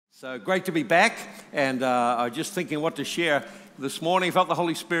So great to be back, and I was just thinking what to share this morning. I felt the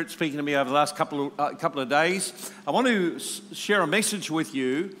Holy Spirit speaking to me over the last couple of days. I want to share a message with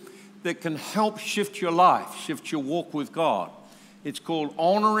you that can help shift your life, shift your walk with God. It's called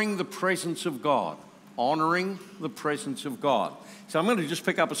Honoring the Presence of God. Honoring the Presence of God. So I'm going to just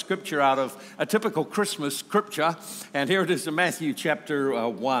pick up a scripture out of a typical Christmas scripture, and here it is in Matthew chapter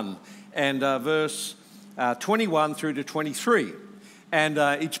 1, and verse 21 through to 23. And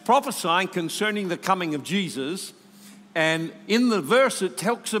it's prophesying concerning the coming of Jesus. And in the verse, it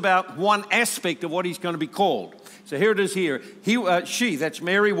talks about one aspect of what he's going to be called. So here it is here. She, that's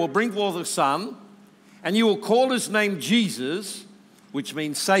Mary, will bring forth a son, and you will call his name Jesus, which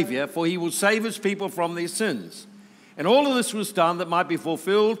means Savior, for he will save his people from their sins. And all of this was done that might be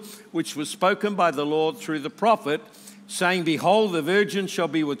fulfilled, which was spoken by the Lord through the prophet, saying, Behold, the virgin shall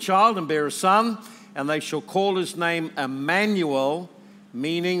be with child and bear a son, and they shall call his name Emmanuel,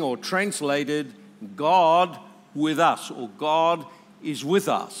 meaning or translated, God with us, or God is with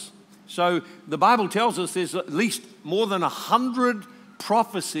us. So the Bible tells us there's at least more than 100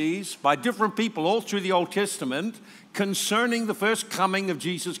 prophecies by different people all through the Old Testament concerning the first coming of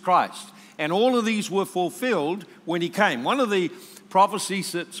Jesus Christ. And all of these were fulfilled when he came. One of the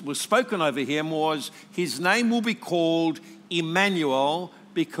prophecies that was spoken over him was his name will be called Emmanuel,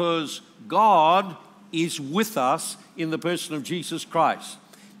 because God is with us in the person of Jesus Christ.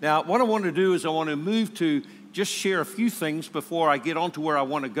 Now, what I want to do is I want to move to just share a few things before I get on to where I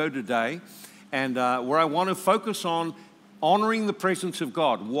want to go today, and where I want to focus on honoring the presence of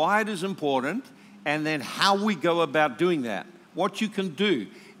God, why it is important, and then how we go about doing that, what you can do.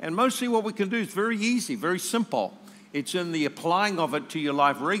 And mostly what we can do is very easy, very simple. It's in the applying of it to your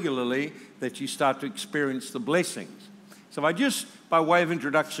life regularly that you start to experience the blessings. So I just, by way of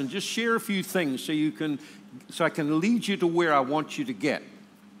introduction, just share a few things so I can lead you to where I want you to get.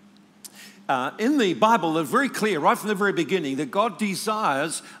 In the Bible, it's very clear right from the very beginning that God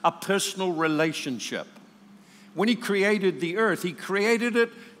desires a personal relationship. When he created the earth, he created it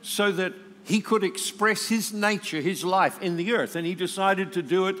so that he could express his nature, his life in the earth, and he decided to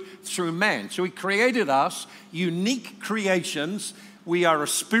do it through man. So he created us, unique creations. We are a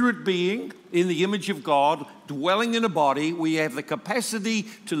spirit being in the image of God, dwelling in a body. We have the capacity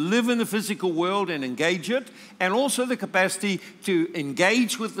to live in the physical world and engage it, and also the capacity to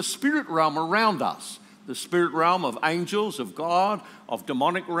engage with the spirit realm around us, the spirit realm of angels, of God, of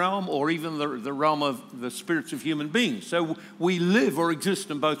demonic realm, or even the realm of the spirits of human beings. So we live or exist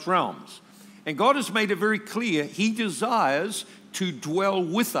in both realms. And God has made it very clear he desires to dwell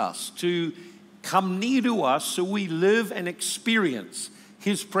with us, to come near to us so we live and experience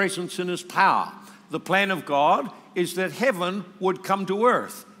his presence and his power. The plan of God is that heaven would come to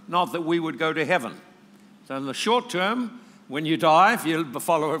earth, not that we would go to heaven. So in the short term, when you die, if you're a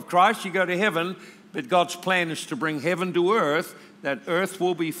follower of Christ, you go to heaven, but God's plan is to bring heaven to earth, that earth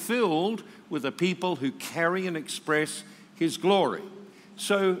will be filled with the people who carry and express his glory.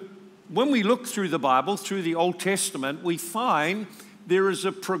 So when we look through the Bible, through the Old Testament, we find there is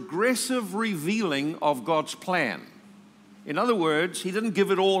a progressive revealing of God's plan. In other words, he didn't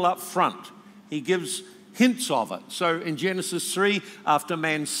give it all up front. He gives hints of it. So in Genesis 3, after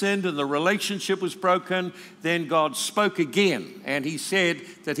man sinned and the relationship was broken, then God spoke again, and he said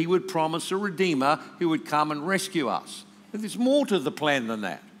that he would promise a Redeemer who would come and rescue us. But there's more to the plan than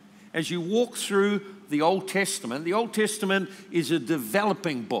that. As you walk through the Old Testament is a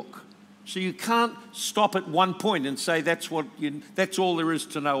developing book. So you can't stop at one point and say that's all there is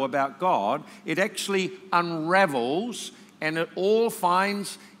to know about God. It actually unravels, and it all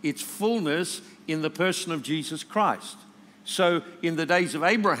finds its fullness in the person of Jesus Christ. So in the days of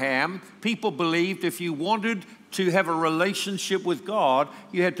Abraham, people believed if you wanted to have a relationship with God,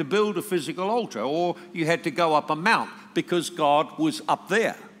 you had to build a physical altar, or you had to go up a mount because God was up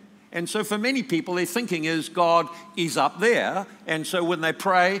there. And so for many people, their thinking is God is up there. And so when they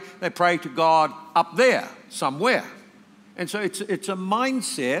pray to God up there somewhere. And so it's a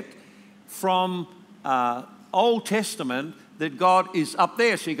mindset from Old Testament that God is up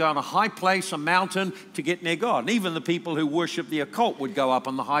there. So you go on a high place, a mountain, to get near God. And even the people who worship the occult would go up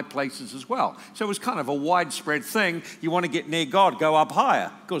on the high places as well. So it was kind of a widespread thing. You want to get near God, go up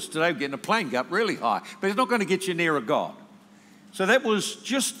higher. Of course, today we're getting a plane, go up really high. But it's not going to get you nearer God. So that was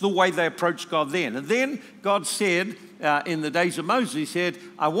just the way they approached God then. And then God said, in the days of Moses, he said,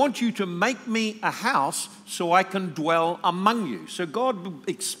 I want you to make me a house so I can dwell among you. So God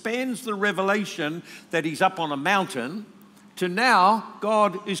expands the revelation that he's up on a mountain to now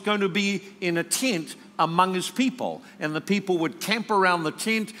God is going to be in a tent among his people. And the people would camp around the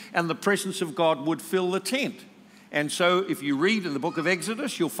tent, and the presence of God would fill the tent. And so if you read in the book of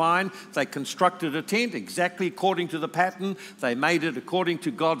Exodus, you'll find they constructed a tent exactly according to the pattern. They made it according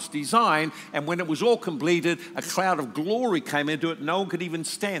to God's design. And when it was all completed, a cloud of glory came into it. No one could even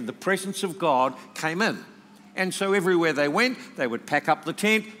stand. The presence of God came in. And so everywhere they went, they would pack up the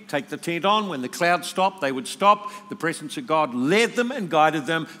tent, take the tent on. When the cloud stopped, they would stop. The presence of God led them and guided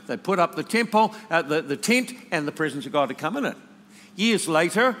them. They put up the tent, and the presence of God had come in it. Years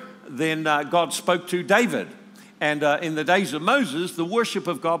later, then God spoke to David. And in the days of Moses, the worship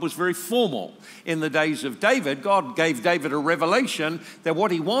of God was very formal. In the days of David, God gave David a revelation that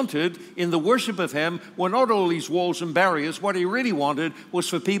what he wanted in the worship of him were not all these walls and barriers. What he really wanted was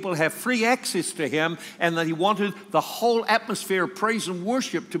for people to have free access to him, and that he wanted the whole atmosphere of praise and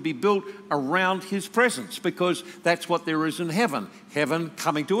worship to be built around his presence, because that's what there is in heaven, heaven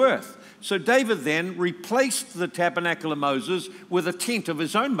coming to earth. So David then replaced the tabernacle of Moses with a tent of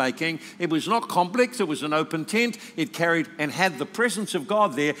his own making. It was not complex, it was an open tent. It carried and had the presence of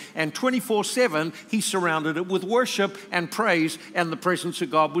God there, and 24/7 he surrounded it with worship and praise, and the presence of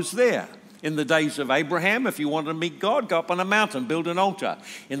God was there. In the days of Abraham, if you wanted to meet God, go up on a mountain, build an altar.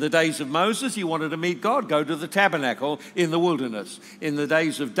 In the days of Moses, you wanted to meet God, go to the tabernacle in the wilderness. In the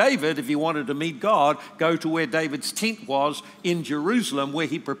days of David, if you wanted to meet God, go to where David's tent was in Jerusalem, where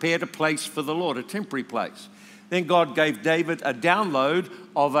he prepared a place for the Lord, a temporary place. Then God gave David a download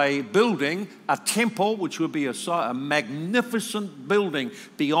of a building, a temple, which would be a magnificent building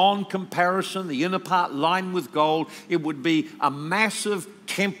beyond comparison, the inner part lined with gold. It would be a massive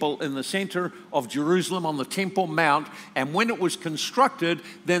temple in the center of Jerusalem on the Temple Mount. And when it was constructed,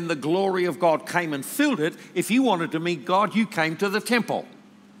 then the glory of God came and filled it. If you wanted to meet God, you came to the temple.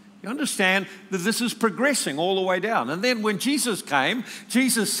 You understand that this is progressing all the way down. And then when Jesus came,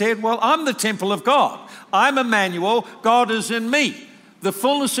 Jesus said, well, I'm the temple of God. I'm Emmanuel. God is in me. The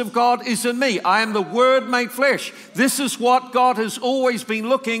fullness of God is in me. I am the Word made flesh. This is what God has always been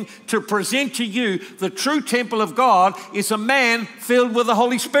looking to present to you. The true temple of God is a man filled with the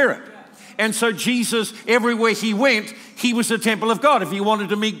Holy Spirit. And so Jesus, everywhere he went, he was the temple of God. If you wanted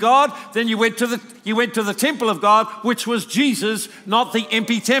to meet God, then you went to the temple of God, which was Jesus, not the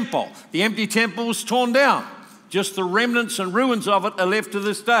empty temple. The empty temple was torn down. Just the remnants and ruins of it are left to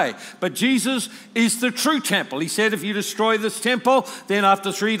this day. But Jesus is the true temple. He said, if you destroy this temple, then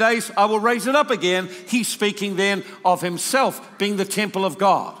after 3 days, I will raise it up again. He's speaking then of himself being the temple of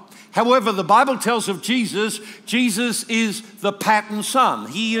God. However, the Bible tells of Jesus, Jesus is the pattern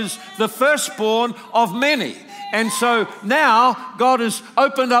son. He is the firstborn of many. And so now God has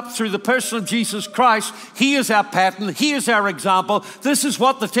opened up through the person of Jesus Christ. He is our pattern. He is our example. This is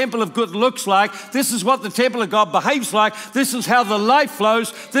what the temple of God looks like. This is what the temple of God behaves like. This is how the life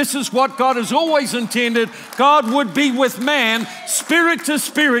flows. This is what God has always intended. God would be with man, spirit to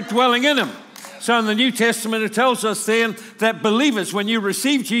spirit, dwelling in him. So in the New Testament, it tells us then that believers, when you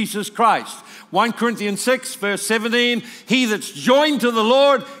receive Jesus Christ, 1 Corinthians 6, verse 17, he that's joined to the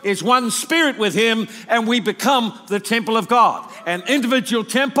Lord is one spirit with him, and we become the temple of God, an individual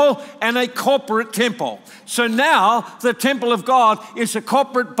temple and a corporate temple. So now the temple of God is a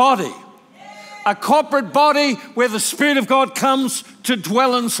corporate body where the Spirit of God comes to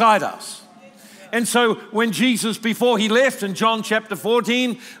dwell inside us. And so when Jesus, before he left in John chapter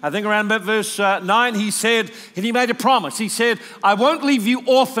 14, I think around about verse 9, he said, and he made a promise. He said, I won't leave you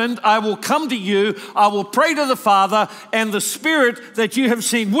orphaned. I will come to you. I will pray to the Father, and the Spirit that you have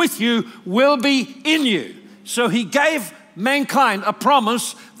seen with you will be in you. So he gave mankind a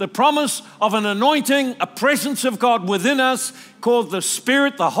promise, the promise of an anointing, a presence of God within us called the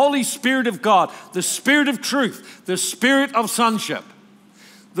Spirit, the Holy Spirit of God, the Spirit of truth, the Spirit of sonship.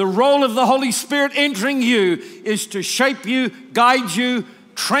 The role of the Holy Spirit entering you is to shape you, guide you,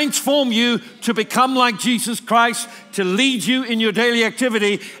 transform you to become like Jesus Christ, to lead you in your daily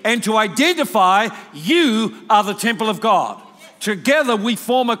activity, and to identify you are the temple of God. Together we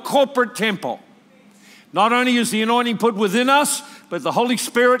form a corporate temple. Not only is the anointing put within us, but the Holy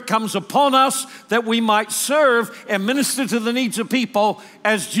Spirit comes upon us that we might serve and minister to the needs of people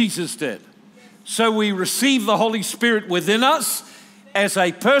as Jesus did. So we receive the Holy Spirit within us as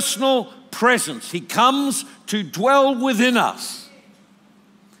a personal presence. He comes to dwell within us,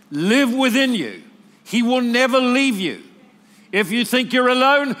 live within you. He will never leave you. If you think you're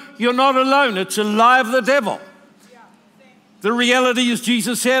alone, you're not alone. It's a lie of the devil. The reality is,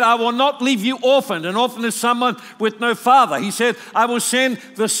 Jesus said, I will not leave you orphaned. An orphan is someone with no father. He said, I will send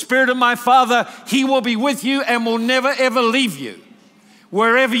the Spirit of my Father. He will be with you and will never, ever leave you.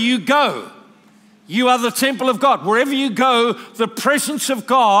 Wherever you go, you are the temple of God. Wherever you go, the presence of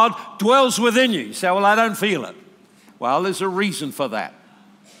God dwells within you. You say, well, I don't feel it. Well, there's a reason for that.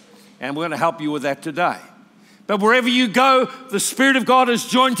 And we're going to help you with that today. But wherever you go, the Spirit of God is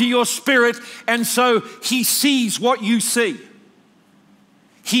joined to your spirit, and so He sees what you see.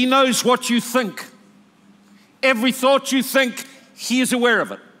 He knows what you think. Every thought you think, He is aware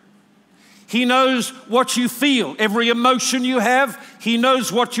of it. He knows what you feel. Every emotion you have, He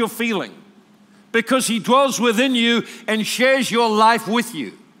knows what you're feeling, because He dwells within you and shares your life with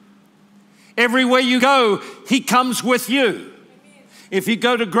you. Everywhere you go, He comes with you. If you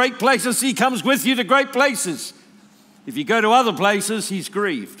go to great places, He comes with you to great places. If you go to other places, He's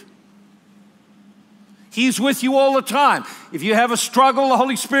grieved. He's with you all the time. If you have a struggle, the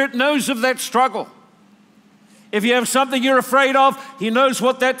Holy Spirit knows of that struggle. If you have something you're afraid of, He knows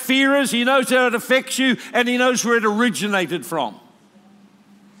what that fear is. He knows how it affects you, and He knows where it originated from.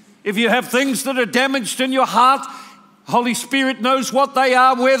 If you have things that are damaged in your heart, Holy Spirit knows what they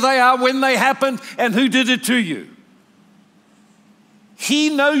are, where they are, when they happened, and who did it to you. He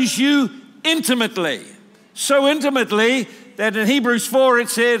knows you intimately. So intimately that in Hebrews 4 it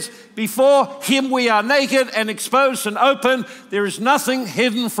says, before Him we are naked and exposed and open. There is nothing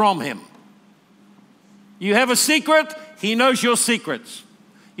hidden from Him. You have a secret, He knows your secrets.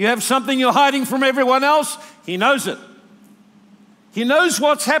 You have something you're hiding from everyone else, He knows it. He knows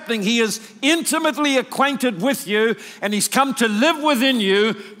what's happening. He is intimately acquainted with you, and He's come to live within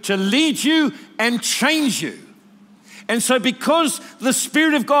you, to lead you and change you. And so because the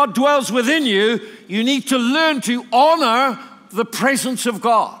Spirit of God dwells within you, you need to learn to honor the presence of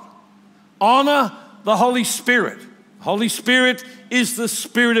God. Honor the Holy Spirit. Holy Spirit is the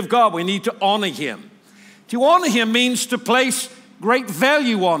Spirit of God. We need to honor Him. To honor Him means to place great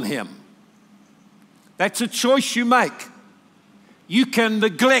value on Him. That's a choice you make. You can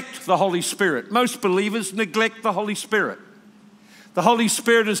neglect the Holy Spirit. Most believers neglect the Holy Spirit. The Holy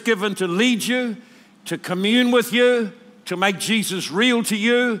Spirit is given to lead you, to commune with you, to make Jesus real to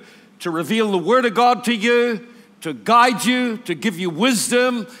you, to reveal the Word of God to you, to guide you, to give you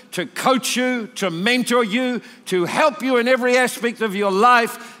wisdom, to coach you, to mentor you, to help you in every aspect of your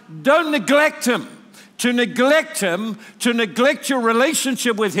life. Don't neglect Him. To neglect Him, to neglect your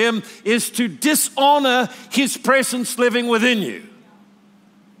relationship with Him, is to dishonor His presence living within you.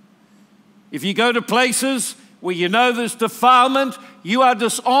 If you go to places where you know there's defilement, you are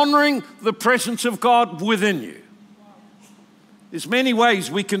dishonoring the presence of God within you. There's many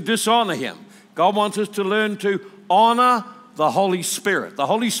ways we can dishonor Him. God wants us to learn to honor the Holy Spirit. The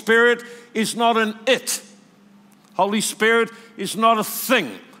Holy Spirit is not an it. Holy Spirit is not a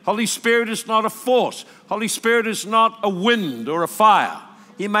thing. Holy Spirit is not a force. Holy Spirit is not a wind or a fire.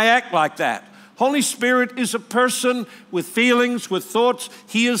 He may act like that. Holy Spirit is a person with feelings, with thoughts.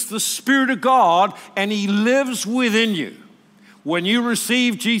 He is the Spirit of God, and He lives within you. When you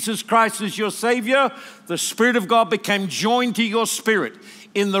received Jesus Christ as your Savior, the Spirit of God became joined to your spirit.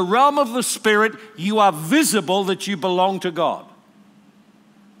 In the realm of the Spirit, you are visible that you belong to God.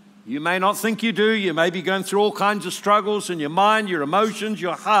 You may not think you do. You may be going through all kinds of struggles in your mind, your emotions,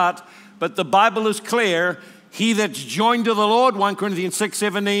 your heart, but the Bible is clear. He that's joined to the Lord, 1 Corinthians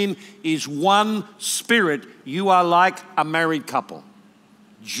 6:17, is one spirit. You are like a married couple,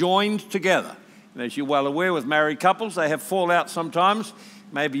 joined together. And as you're well aware, with married couples, they have fallout sometimes.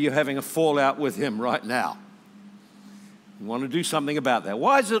 Maybe you're having a fallout with him right now. You want to do something about that.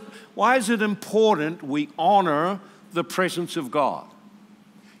 Why is it important we honor the presence of God?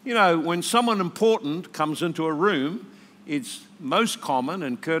 You know, when someone important comes into a room, it's most common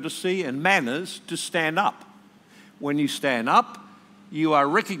in courtesy and manners to stand up. When you stand up, you are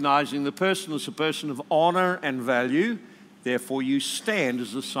recognizing the person as a person of honor and value. Therefore, you stand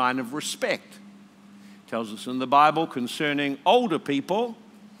as a sign of respect. It tells us in the Bible concerning older people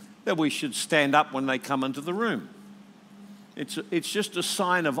that we should stand up when they come into the room. It's just a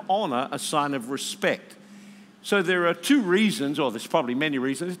sign of honor, a sign of respect. So there are two reasons, or there's probably many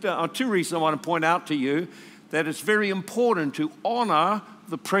reasons, there are two reasons I want to point out to you that it's very important to honor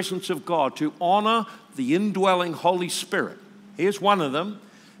the presence of God, to honor the indwelling Holy Spirit. Here's one of them,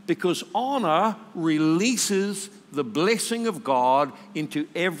 because honor releases the blessing of God into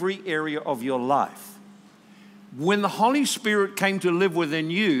every area of your life. When the Holy Spirit came to live within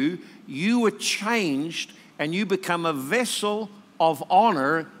you, you were changed and you become a vessel of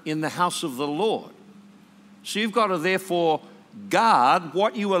honor in the house of the Lord. So you've got to therefore guard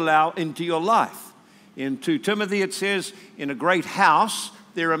what you allow into your life. In 2 Timothy it says, in a great house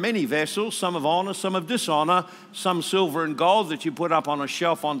there are many vessels, some of honor, some of dishonor, some silver and gold that you put up on a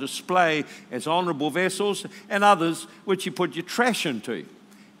shelf on display as honorable vessels, and others which you put your trash into.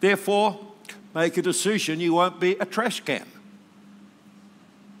 Therefore, make a decision you won't be a trash can.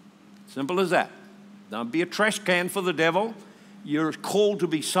 Simple as that. Don't be a trash can for the devil. You're called to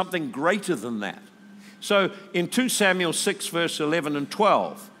be something greater than that. So in 2 Samuel 6, verse 11 and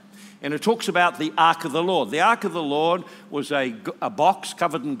 12, and it talks about the Ark of the Lord. The Ark of the Lord was a box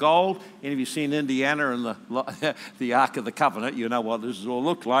covered in gold. Any of you seen Indiana and the Ark of the Covenant? You know what this all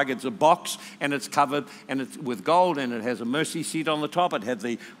looked like. It's a box, and it's covered and it's with gold, and it has a mercy seat on the top. It had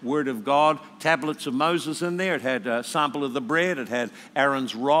the Word of God, tablets of Moses in there. It had a sample of the bread. It had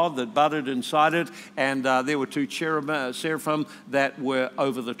Aaron's rod that budded inside it, and there were two seraphim that were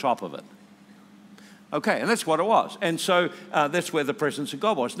over the top of it. Okay, and that's what it was. And so that's where the presence of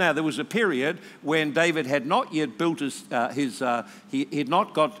God was. Now, there was a period when David had not yet built he had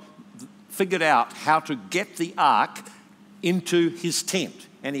not got figured out how to get the ark into his tent.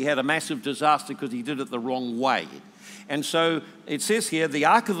 And he had a massive disaster because he did it the wrong way. And so it says here, the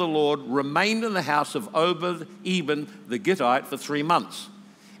ark of the Lord remained in the house of Obed-Edom the Gittite for 3 months.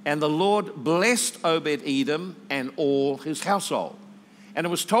 And the Lord blessed Obed-Edom and all his household. And it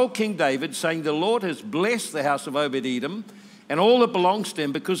was told King David, saying, the Lord has blessed the house of Obed-Edom and all that belongs to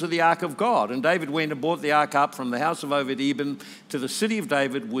him because of the ark of God. And David went and brought the ark up from the house of Obed-Edom to the city of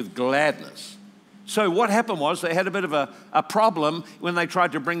David with gladness. So what happened was they had a bit of a problem when they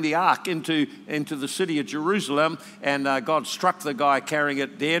tried to bring the ark into the city of Jerusalem, and God struck the guy carrying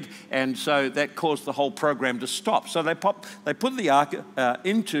it dead, and so that caused the whole program to stop. So they put the ark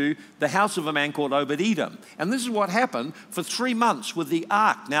into the house of a man called Obed-Edom. And this is what happened for 3 months with the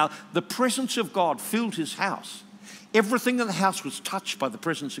ark. Now, the presence of God filled his house. Everything in the house was touched by the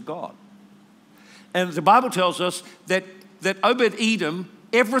presence of God. And the Bible tells us that Obed-Edom,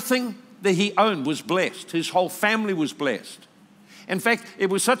 everything that he owned was blessed. His whole family was blessed. In fact, it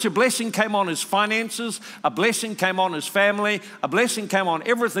was such a blessing came on his finances, a blessing came on his family, a blessing came on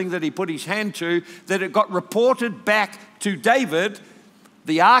everything that he put his hand to, that it got reported back to David.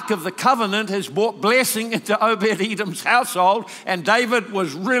 The Ark of the Covenant has brought blessing into Obed-Edom's household, and David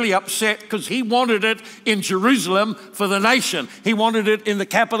was really upset because he wanted it in Jerusalem for the nation. He wanted it in the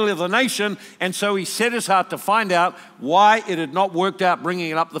capital of the nation, and so he set his heart to find out why it had not worked out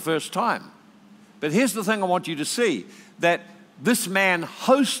bringing it up the first time. But here's the thing I want you to see, that this man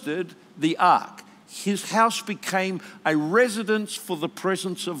hosted the Ark. His house became a residence for the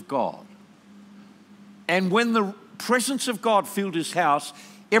presence of God. And when the presence of God filled his house,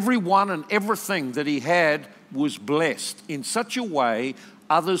 everyone and everything that he had was blessed in such a way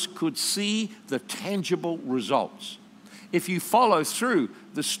others could see the tangible results. If you follow through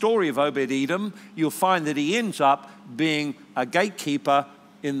the story of Obed-Edom, you'll find that he ends up being a gatekeeper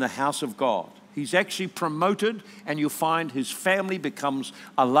in the house of God. He's actually promoted, and you'll find his family becomes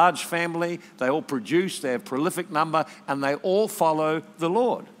a large family. They all produce, they have a prolific number, and they all follow the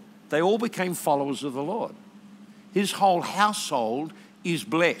Lord. They all became followers of the Lord. His whole household is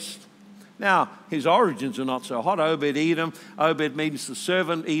blessed. Now, his origins are not so hot. Obed-Edom, Obed means the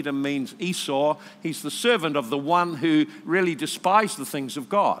servant, Edom means Esau. He's the servant of the one who really despised the things of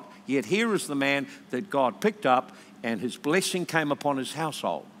God. Yet here is the man that God picked up, and his blessing came upon his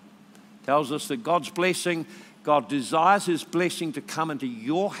household. Tells us that God's blessing, God desires his blessing to come into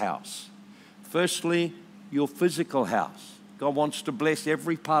your house. Firstly, your physical house. God wants to bless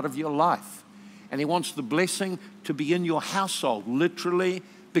every part of your life. And he wants the blessing to be in your household, literally,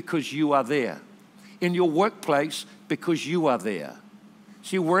 because you are there. In your workplace, because you are there.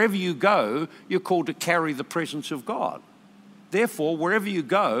 See, wherever you go, you're called to carry the presence of God. Therefore, wherever you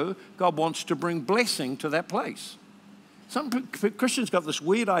go, God wants to bring blessing to that place. Some Christians got this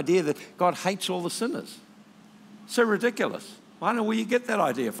weird idea that God hates all the sinners. So ridiculous. I don't know where you get that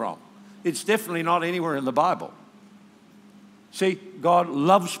idea from. It's definitely not anywhere in the Bible. See, God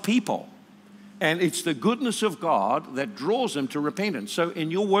loves people. And it's the goodness of God that draws them to repentance. So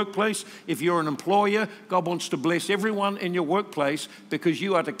in your workplace, if you're an employer, God wants to bless everyone in your workplace because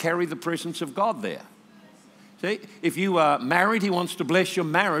you are to carry the presence of God there. See, if you are married, he wants to bless your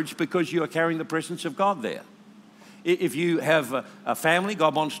marriage because you are carrying the presence of God there. If you have a family,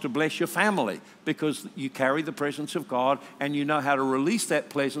 God wants to bless your family because you carry the presence of God and you know how to release that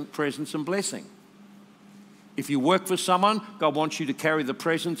pleasant presence and blessing. If you work for someone, God wants you to carry the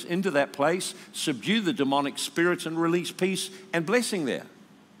presence into that place, subdue the demonic spirits, and release peace and blessing there.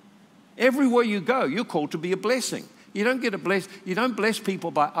 Everywhere you go, you're called to be a blessing. You don't bless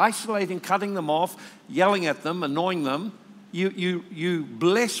people by isolating, cutting them off, yelling at them, annoying them. You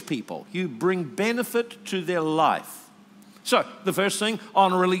bless people. You bring benefit to their life. So the first thing,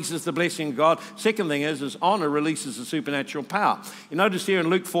 honor releases the blessing of God. Second thing is honor releases the supernatural power. You notice here in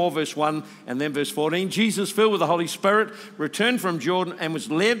Luke 4, verse 1 and then verse 14, Jesus, filled with the Holy Spirit, returned from Jordan and was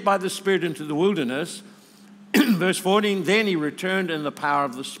led by the Spirit into the wilderness. Verse 14, then he returned in the power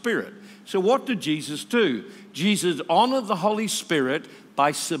of the Spirit. So what did Jesus do? Jesus honored the Holy Spirit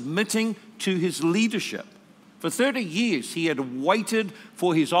by submitting to his leadership. For 30 years, he had waited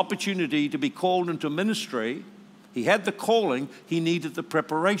for his opportunity to be called into ministry. He had the calling, he needed the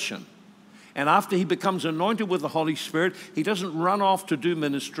preparation. And after he becomes anointed with the Holy Spirit, he doesn't run off to do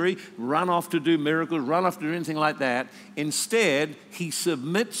ministry, run off to do miracles, run off to do anything like that. Instead, he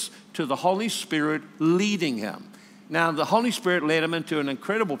submits to the Holy Spirit leading him. Now, the Holy Spirit led him into an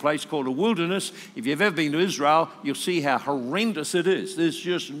incredible place called a wilderness. If you've ever been to Israel, you'll see how horrendous it is. There's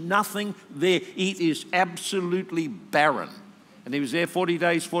just nothing there. It is absolutely barren. And he was there 40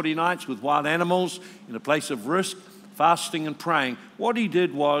 days, 40 nights with wild animals in a place of risk, fasting and praying. What he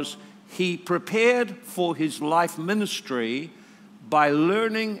did was he prepared for his life ministry by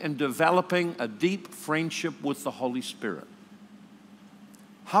learning and developing a deep friendship with the Holy Spirit.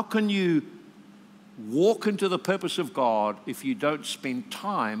 How can you walk into the purpose of God if you don't spend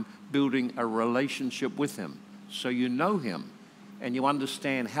time building a relationship with him so you know him and you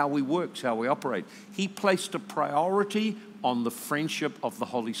understand how he works, how we operate? He placed a priority on the friendship of the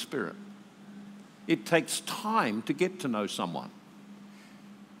Holy Spirit. It takes time to get to know someone.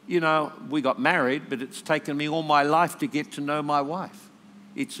 You know, we got married, but it's taken me all my life to get to know my wife.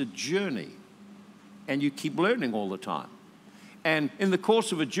 It's a journey, and you keep learning all the time. And in the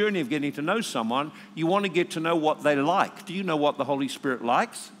course of a journey of getting to know someone, you want to get to know what they like. Do you know what the Holy Spirit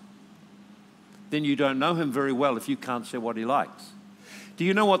likes? Then you don't know him very well if you can't say what he likes. Do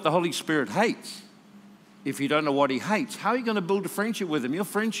you know what the Holy Spirit hates? If you don't know what he hates, how are you going to build a friendship with him? Your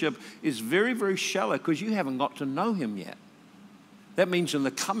friendship is very, very shallow because you haven't got to know him yet. That means in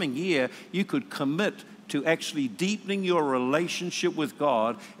the coming year, you could commit to actually deepening your relationship with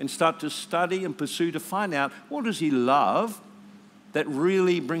God and start to study and pursue to find out what does he love that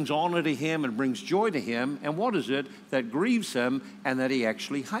really brings honor to him and brings joy to him, and what is it that grieves him and that he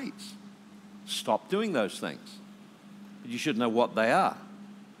actually hates? Stop doing those things. You should know what they are.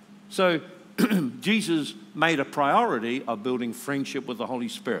 So Jesus made a priority of building friendship with the Holy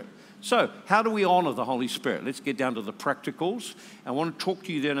Spirit. So how do we honor the Holy Spirit? Let's get down to the practicals. I want to talk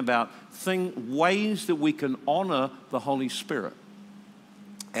to you then about ways that we can honor the Holy Spirit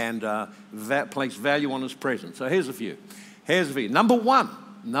and that place value on his presence. So here's a few. Number one,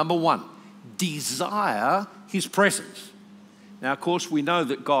 desire his presence. Now, of course, we know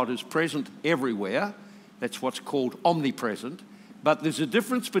that God is present everywhere. That's what's called omnipresent. But there's a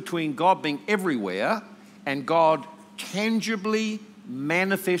difference between God being everywhere and God tangibly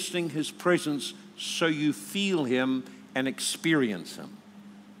manifesting his presence so you feel him and experience him.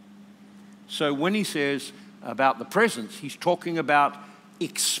 So when he says about the presence, he's talking about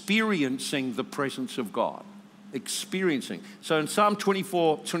experiencing the presence of God. Experiencing. So in Psalm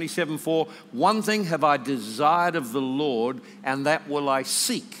 27:4, one thing have I desired of the Lord, and that will I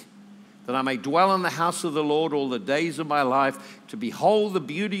seek, that I may dwell in the house of the Lord all the days of my life, to behold the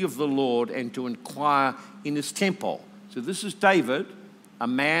beauty of the Lord and to inquire in his temple. So this is David, a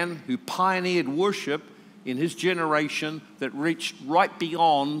man who pioneered worship in his generation that reached right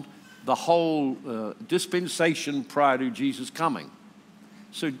beyond the whole dispensation prior to Jesus coming.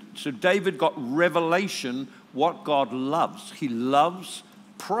 So David got revelation what God loves. He loves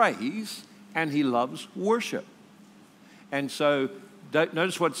praise and he loves worship. And so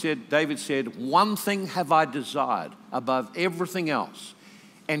notice what David said, one thing have I desired above everything else.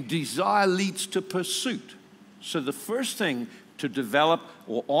 And desire leads to pursuit. So the first thing to develop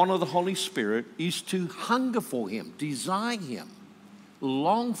or honor the Holy Spirit is to hunger for him, desire him,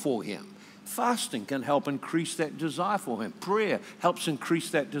 long for him. Fasting can help increase that desire for him. Prayer helps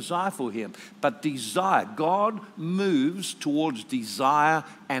increase that desire for him. But desire, God moves towards desire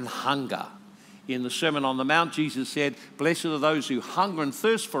and hunger. In the Sermon on the Mount, Jesus said, blessed are those who hunger and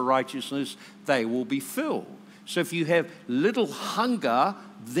thirst for righteousness, they will be filled. So if you have little hunger,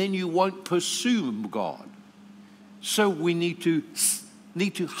 then you won't pursue God. So we need to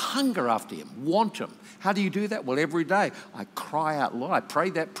hunger after him, want him. How do you do that? Well, every day I cry out loud. I pray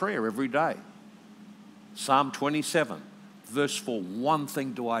that prayer every day. Psalm 27, verse 4, one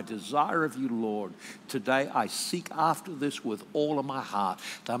thing do I desire of you, Lord. Today I seek after this with all of my heart,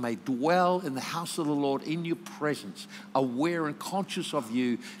 that I may dwell in the house of the Lord in your presence, aware and conscious of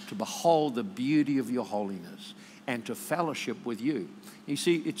you, to behold the beauty of your holiness and to fellowship with you. You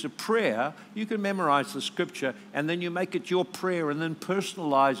see, it's a prayer. You can memorize the scripture and then you make it your prayer and then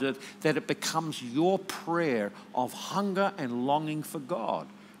personalize it, that it becomes your prayer of hunger and longing for God.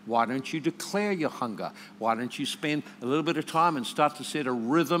 Why don't you declare your hunger? Why don't you spend a little bit of time and start to set a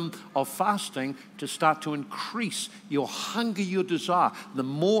rhythm of fasting to start to increase your hunger, your desire? The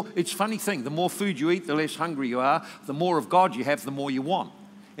more, it's a funny thing, the more food you eat, the less hungry you are. The more of God you have, the more you want.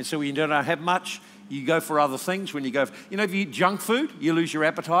 And so when you don't have much, you go for other things. When you go, if you eat junk food, you lose your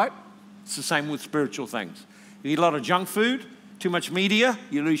appetite. It's the same with spiritual things. You eat a lot of junk food, too much media,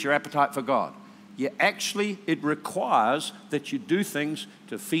 you lose your appetite for God. It requires that you do things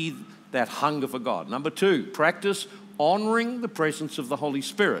to feed that hunger for God. Number 2, practice honoring the presence of the Holy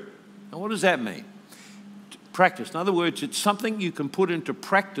Spirit. Now, what does that mean? Practice. In other words, it's something you can put into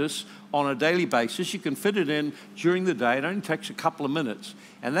practice on a daily basis. You can fit it in during the day. It only takes a couple of minutes.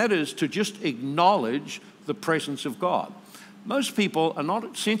 And that is to just acknowledge the presence of God. Most people are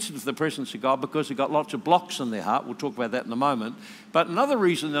not sensitive to the presence of God because they've got lots of blocks in their heart. We'll talk about that in a moment. But another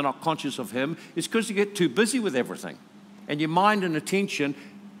reason they're not conscious of Him is because you get too busy with everything. And your mind and attention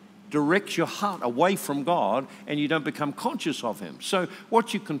directs your heart away from God and you don't become conscious of Him. So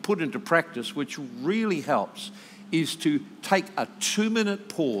what you can put into practice, which really helps, is to take a 2-minute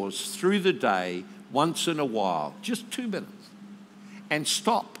pause through the day once in a while, just 2 minutes, and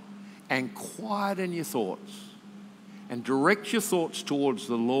stop and quieten your thoughts and direct your thoughts towards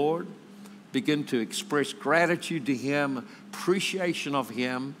the Lord. Begin to express gratitude to Him, appreciation of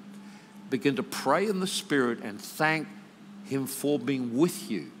Him. Begin to pray in the Spirit and thank Him for being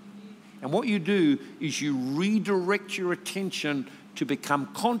with you. And what you do is you redirect your attention to become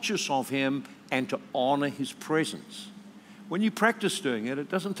conscious of Him and to honor His presence. When you practice doing it, it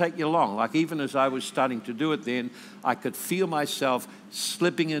doesn't take you long. Like even as I was starting to do it then, I could feel myself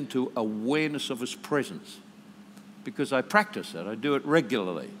slipping into awareness of His presence because I practice it. I do it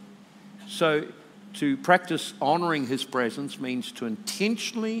regularly. So to practice honoring His presence means to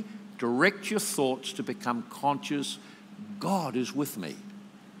intentionally direct your thoughts to become conscious. God is with me.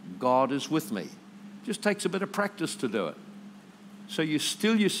 God is with me. It just takes a bit of practice to do it. So you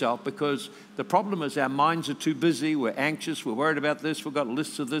still yourself, because the problem is our minds are too busy, we're anxious, we're worried about this, we've got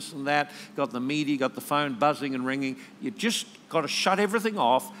lists of this and that, got the media, got the phone buzzing and ringing. You just got to shut everything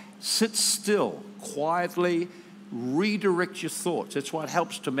off, sit still, quietly, redirect your thoughts. That's why it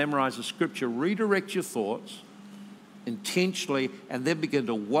helps to memorize the scripture. Redirect your thoughts intentionally and then begin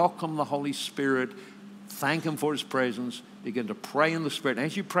to welcome the Holy Spirit, thank Him for His presence, begin to pray in the Spirit. And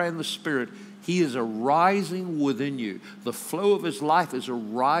as you pray in the Spirit, He is arising within you. The flow of His life is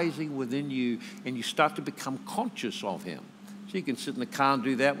arising within you, and you start to become conscious of Him. So you can sit in the car and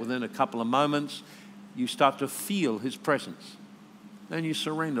do that within a couple of moments. You start to feel His presence. Then you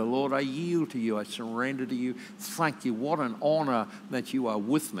surrender. Lord, I yield to you. I surrender to you. Thank you. What an honor that you are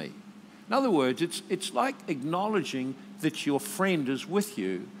with me. In other words, it's like acknowledging that your friend is with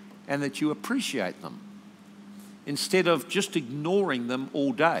you and that you appreciate them instead of just ignoring them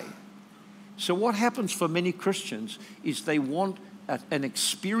all day. So what happens for many Christians is they want an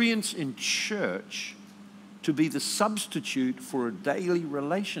experience in church to be the substitute for a daily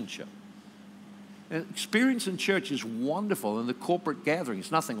relationship. An experience in church is wonderful, and the corporate gathering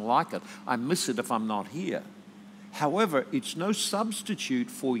is nothing like it. I miss it if I'm not here. However, it's no substitute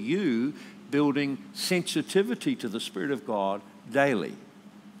for you building sensitivity to the Spirit of God daily.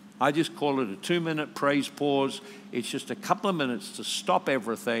 I just call it a 2-minute praise pause. It's just a couple of minutes to stop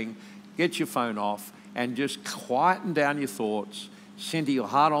everything, get your phone off, and just quieten down your thoughts, center your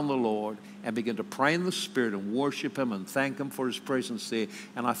heart on the Lord, and begin to pray in the Spirit and worship Him and thank Him for His presence there.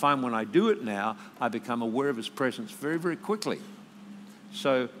 And I find when I do it now, I become aware of His presence very, very quickly.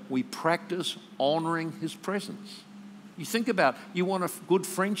 So we practice honoring His presence. You think about, you want a good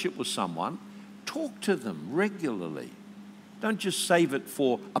friendship with someone, talk to them regularly. Don't just save it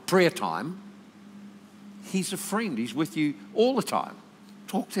for a prayer time. He's a friend. He's with you all the time.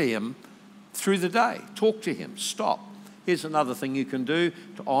 Talk to Him through the day. Talk to Him. Stop. Here's another thing you can do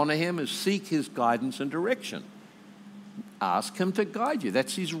to honor Him is seek His guidance and direction. Ask Him to guide you.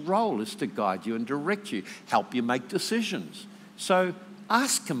 That's His role, is to guide you and direct you, help you make decisions. So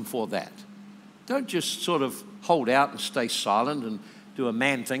ask Him for that. Don't just sort of hold out and stay silent and do a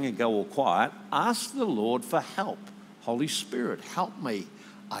man thing and go all quiet. Ask the Lord for help. Holy Spirit, help me.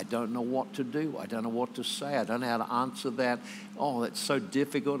 I don't know what to do. I don't know what to say. I don't know how to answer that. Oh, that's so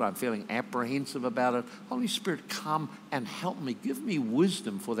difficult. I'm feeling apprehensive about it. Holy Spirit, come and help me. Give me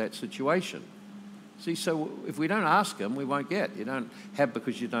wisdom for that situation. See, so if we don't ask Him, we won't get. You don't have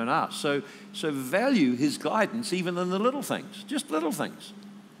because you don't ask. So value His guidance even in the little things, just little things.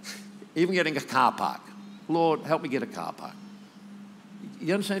 Even getting a car park. Lord, help me get a car park.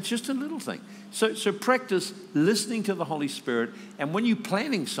 You understand? It's just a little thing. So practice listening to the Holy Spirit, and when you're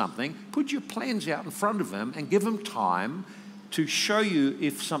planning something, put your plans out in front of Him and give Him time to show you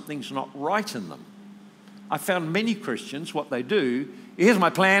if something's not right in them. I found many Christians, what they do, here's my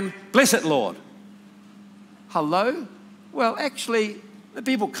plan, bless it, Lord. Hello? Well, actually, The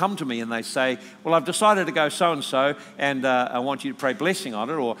people come to me and they say, well, I've decided to go so-and-so, and I want you to pray blessing on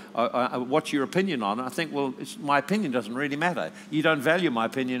it, or what's your opinion on it? I think, well, my opinion doesn't really matter. You don't value my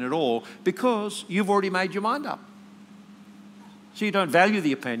opinion at all because you've already made your mind up. So you don't value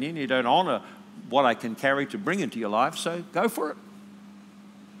the opinion, you don't honor what I can carry to bring into your life, so go for it.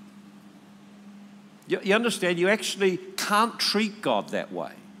 You understand, you actually can't treat God that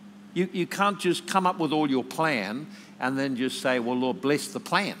way. You can't just come up with all your plan and then just say, well, Lord, bless the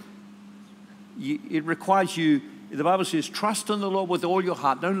plan. It requires you, the Bible says, trust in the Lord with all your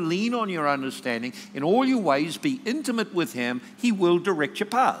heart. Don't lean on your understanding. In all your ways, be intimate with Him. He will direct your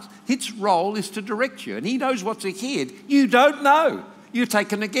paths. His role is to direct you, and He knows what's ahead. You don't know. You're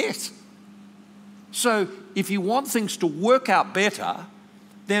taking a guess. So if you want things to work out better,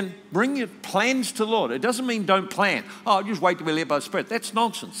 then bring your plans to the Lord. It doesn't mean don't plan. Oh, just wait to be led by the Spirit. That's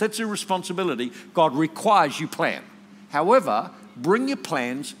nonsense. That's irresponsibility. God requires you plan. However, bring your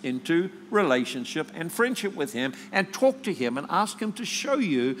plans into relationship and friendship with Him and talk to Him and ask Him to show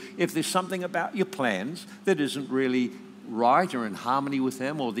you if there's something about your plans that isn't really right or in harmony with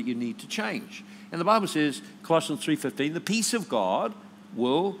Him or that you need to change. And the Bible says, Colossians 3:15, the peace of God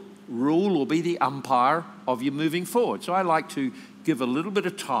will rule or be the umpire of you moving forward. So I like to give a little bit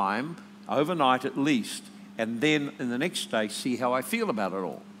of time, overnight at least, and then in the next day see how I feel about it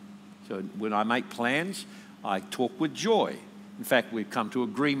all. So when I make plans, I talk with joy. In fact, we've come to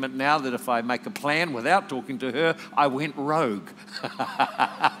agreement now that if I make a plan without talking to her, I went rogue.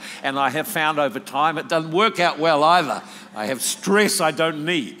 And I have found over time it doesn't work out well either. I have stress I don't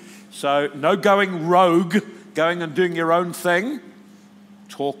need. So no going rogue, going and doing your own thing.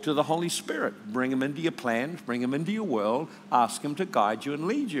 Talk to the Holy Spirit. Bring Him into your plans. Bring Him into your world. Ask Him to guide you and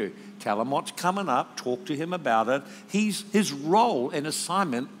lead you. Tell Him what's coming up. Talk to Him about it. His role and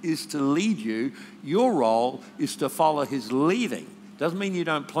assignment is to lead you. Your role is to follow His leading. Doesn't mean you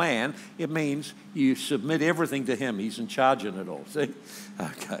don't plan. It means you submit everything to Him. He's in charge in it all. See?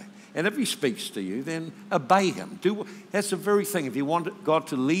 Okay. And if He speaks to you, then obey Him. That's the very thing. If you want God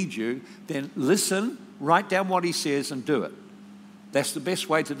to lead you, then listen, write down what He says and do it. That's the best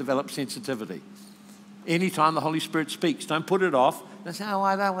way to develop sensitivity. Anytime the Holy Spirit speaks, don't put it off. Don't say, oh,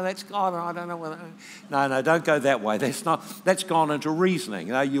 I don't know whether that's God or I don't know whether... No, don't go that way. That's gone into reasoning.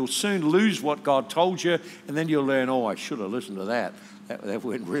 You'll soon lose what God told you, and then you'll learn, oh, I should have listened to that. That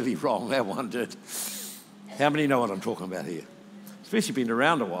went really wrong, that one did. How many know what I'm talking about here? Especially been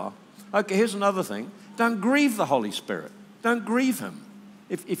around a while. Okay, here's another thing. Don't grieve the Holy Spirit. Don't grieve Him.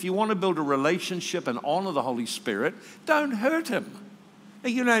 If you want to build a relationship and honor the Holy Spirit, don't hurt Him.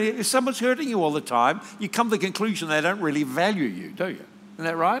 You know, if someone's hurting you all the time, you come to the conclusion they don't really value you, do you? Isn't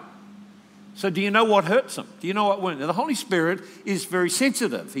that right? So do you know what hurts them? Do you know what wounds? The Holy Spirit is very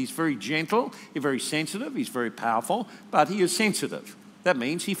sensitive. He's very gentle. He's very sensitive. He's very powerful, but He is sensitive. That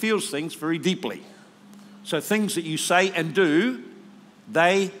means He feels things very deeply. So things that you say and do,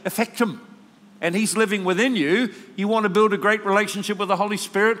 they affect Him. And He's living within you. You want to build a great relationship with the Holy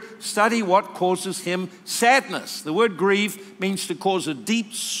Spirit? Study what causes Him sadness. The word grieve means to cause a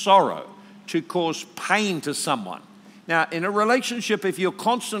deep sorrow, to cause pain to someone. Now, in a relationship, if you're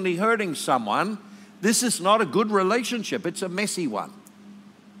constantly hurting someone, this is not a good relationship. It's a messy one.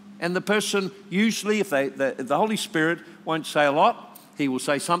 And the person usually, if the Holy Spirit won't say a lot, He will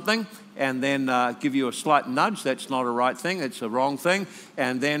say something and then give you a slight nudge. That's not a right thing. It's a wrong thing.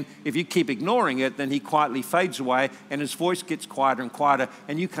 And then if you keep ignoring it, then He quietly fades away and His voice gets quieter and quieter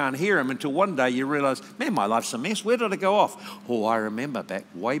and you can't hear Him until one day you realize, man, my life's a mess. Where did I go off? Oh, I remember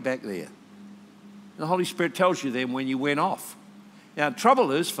way back there. The Holy Spirit tells you then when you went off. Now, the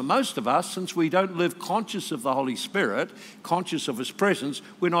trouble is, for most of us, since we don't live conscious of the Holy Spirit, conscious of His presence,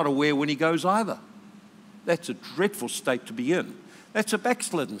 we're not aware when He goes either. That's a dreadful state to be in. That's a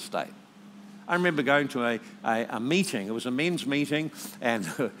backslidden state. I remember going to a meeting. It was a men's meeting, and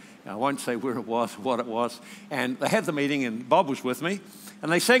I won't say where it was, what it was. And they had the meeting, and Bob was with me, and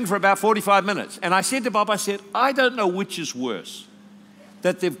they sang for about 45 minutes. And I said to Bob, I don't know which is worse,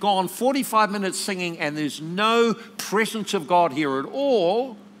 that they've gone 45 minutes singing and there's no presence of God here at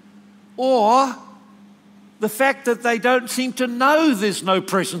all, or the fact that they don't seem to know there's no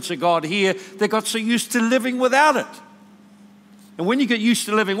presence of God here. They got so used to living without it. And when you get used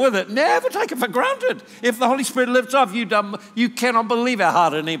to living with it, never take it for granted. If the Holy Spirit lifts off, you cannot believe how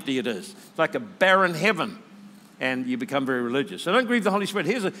hard and empty it is. It's like a barren heaven, and you become very religious. So don't grieve the Holy Spirit.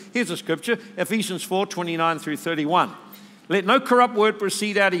 Here's a scripture, Ephesians 4:29 through 31. Let no corrupt word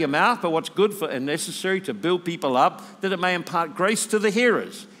proceed out of your mouth, but what's good for and necessary to build people up, that it may impart grace to the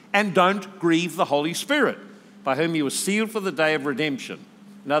hearers. And don't grieve the Holy Spirit, by whom you were sealed for the day of redemption.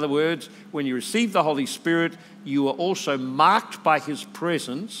 In other words, when you receive the Holy Spirit, you are also marked by his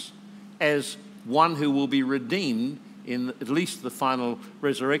presence as one who will be redeemed in at least the final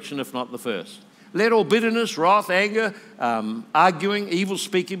resurrection, if not the first. Let all bitterness, wrath, anger, arguing, evil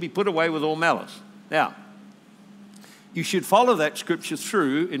speaking be put away with all malice. Now, you should follow that scripture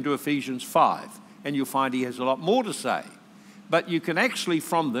through into Ephesians 5, and you'll find he has a lot more to say. But you can actually,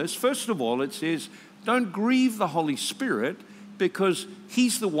 from this, first of all, it says, don't grieve the Holy Spirit, because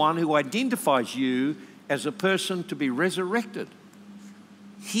he's the one who identifies you as a person to be resurrected.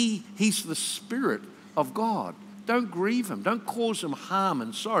 He's the Spirit of God. Don't grieve him. Don't cause him harm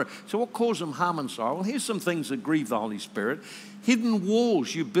and sorrow. So what causes him harm and sorrow? Well, here's some things that grieve the Holy Spirit. Hidden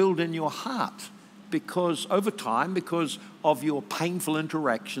walls you build in your heart because over time, because of your painful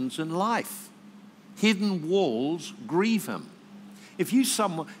interactions in life. Hidden walls grieve him. If you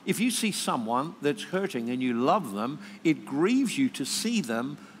see someone that's hurting and you love them, it grieves you to see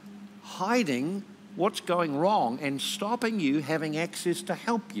them hiding what's going wrong and stopping you having access to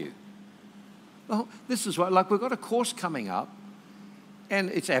help you. Well, this is what, like we've got a course coming up and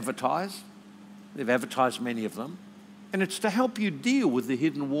it's advertised. They've advertised many of them. And it's to help you deal with the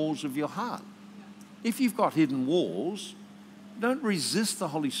hidden walls of your heart. If you've got hidden walls, don't resist the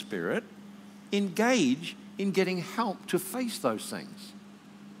Holy Spirit. Engage in getting help to face those things.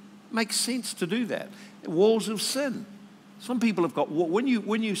 It makes sense to do that. Walls of sin. Some people have got, when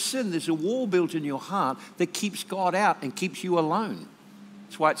you sin, there's a wall built in your heart that keeps God out and keeps you alone.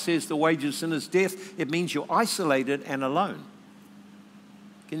 That's why it says the wages of sin is death. It means you're isolated and alone.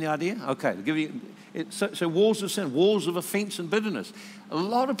 Get the idea? Okay, to give you, so walls of sin, walls of offense and bitterness. A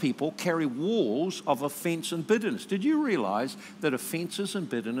lot of people carry walls of offense and bitterness. Did you realize that offenses and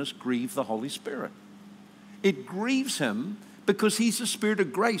bitterness grieve the Holy Spirit? It grieves him because he's the Spirit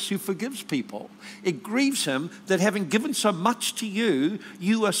of grace who forgives people. It grieves him that having given so much to you,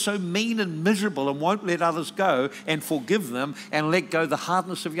 you are so mean and miserable and won't let others go and forgive them and let go the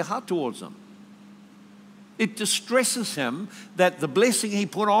hardness of your heart towards them. It distresses him that the blessing he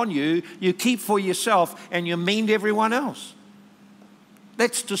put on you, you keep for yourself and you're mean to everyone else.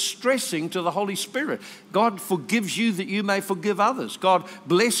 That's distressing to the Holy Spirit. God forgives you that you may forgive others. God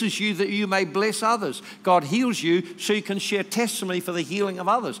blesses you that you may bless others. God heals you so you can share testimony for the healing of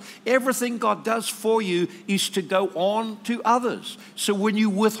others. Everything God does for you is to go on to others. So when you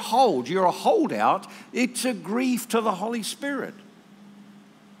withhold, you're a holdout, it's a grief to the Holy Spirit.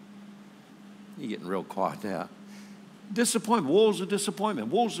 You're getting real quiet now. Disappointment, walls of disappointment,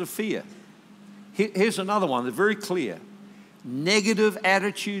 walls of fear. Here's another one that's very clear. Negative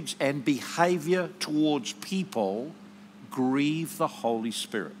attitudes and behavior towards people grieve the Holy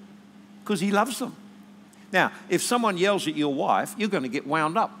Spirit because he loves them. Now, if someone yells at your wife, you're going to get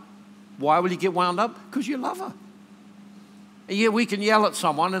wound up. Why will you get wound up? Because you love her. And yeah, we can yell at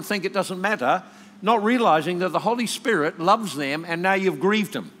someone and think it doesn't matter, not realizing that the Holy Spirit loves them and now you've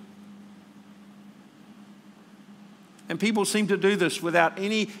grieved him. And people seem to do this without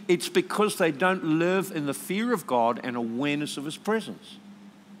any, it's because they don't live in the fear of God and awareness of his presence.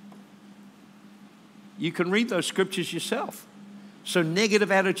 You can read those scriptures yourself. So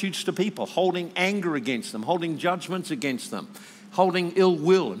negative attitudes to people, holding anger against them, holding judgments against them, holding ill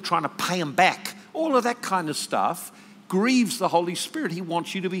will and trying to pay them back, all of that kind of stuff grieves the Holy Spirit. He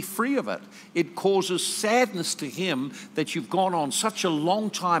wants you to be free of it. It causes sadness to him that you've gone on such a long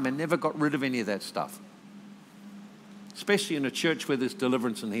time and never got rid of any of that stuff. Especially in a church where there's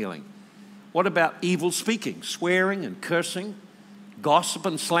deliverance and healing. What about evil speaking, swearing and cursing, gossip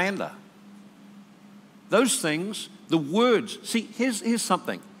and slander? Those things, the words. See, here's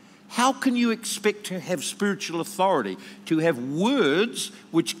something. How can you expect to have spiritual authority, to have words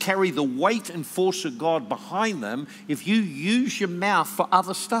which carry the weight and force of God behind them, if you use your mouth for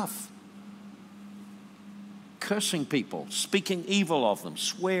other stuff? Cursing people, speaking evil of them,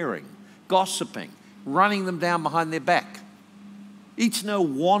 swearing, gossiping, running them down behind their back. It's no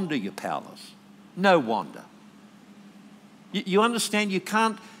wonder you're powerless. No wonder. You understand you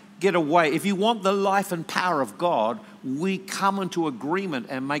can't get away. If you want the life and power of God, we come into agreement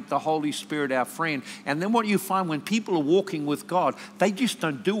and make the Holy Spirit our friend. And then what you find when people are walking with God, they just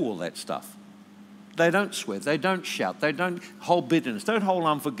don't do all that stuff. They don't swear, they don't shout, they don't hold bitterness, they don't hold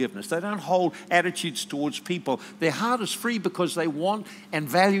unforgiveness, they don't hold attitudes towards people. Their heart is free because they want and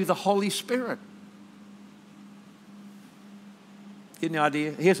value the Holy Spirit. Get the idea?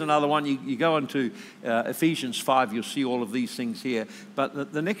 Here's another one. You go into Ephesians 5, you'll see all of these things here.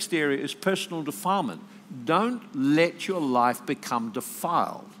 But the next area is personal defilement. Don't let your life become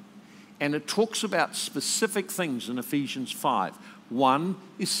defiled. And it talks about specific things in Ephesians 5. One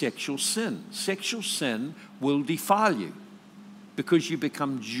is sexual sin. Sexual sin will defile you. because you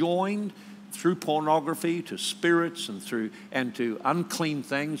become joined through pornography to spirits and to unclean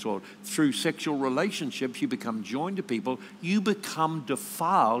things, or through sexual relationships. You become joined to people. You become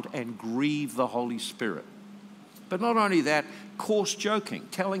defiled and grieve the Holy Spirit. But not only that, coarse joking,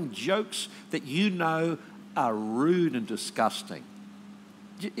 telling jokes that you know are rude and disgusting.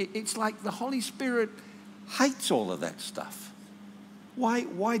 It's like the Holy Spirit hates all of that stuff.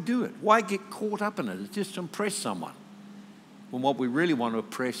 Why do it? Why get caught up in it? It's just to impress someone. When what we really want to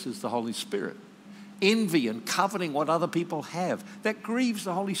oppress is the Holy Spirit. Envy and coveting what other people have, that grieves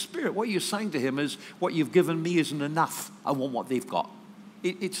the Holy Spirit. What you're saying to him is, what you've given me isn't enough. I want what they've got.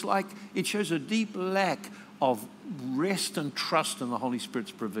 It's like, it shows a deep lack of rest and trust in the Holy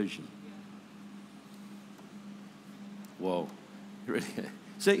Spirit's provision. Whoa.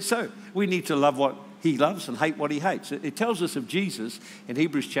 See, so we need to love what he loves and hate what he hates. It tells us of Jesus in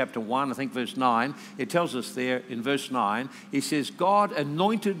Hebrews chapter 1, I think verse 9. It tells us there in verse 9, he says, God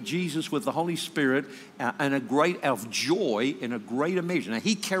anointed Jesus with the Holy Spirit and of joy in a greater measure. Now,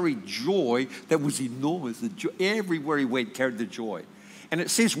 he carried joy that was enormous. The joy, everywhere he went, carried the joy. And it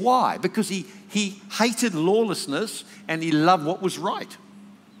says why? Because he hated lawlessness and he loved what was right.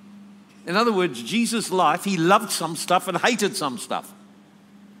 In other words, Jesus' life, he loved some stuff and hated some stuff.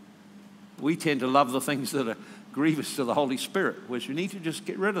 We tend to love the things that are grievous to the Holy Spirit, whereas we need to just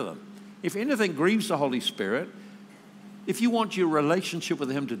get rid of them. If anything grieves the Holy Spirit, if you want your relationship with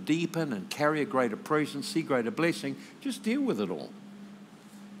him to deepen and carry a greater presence, see greater blessing, just deal with it all.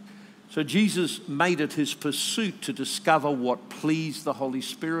 So Jesus made it his pursuit to discover what pleased the Holy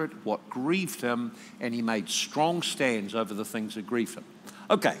Spirit, what grieved him, and he made strong stands over the things that grieve him.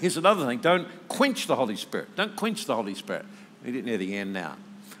 Okay, here's another thing. Don't quench the Holy Spirit. Don't quench the Holy Spirit. We're getting near the end now.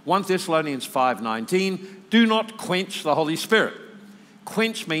 1 Thessalonians 5:19, do not quench the Holy Spirit.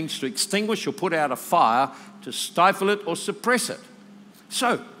 Quench means to extinguish or put out a fire, to stifle it or suppress it.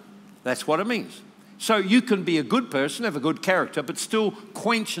 So, that's what it means. So you can be a good person, have a good character, but still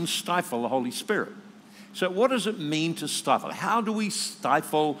quench and stifle the Holy Spirit. So what does it mean to stifle? How do we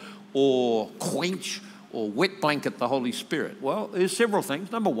stifle or quench or wet blanket the Holy Spirit? Well, there's several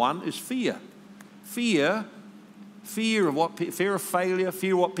things. Number one is fear. Fear of failure,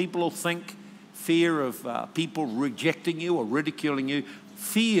 fear of what people will think, fear of people rejecting you or ridiculing you.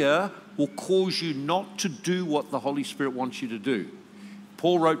 Fear will cause you not to do what the Holy Spirit wants you to do.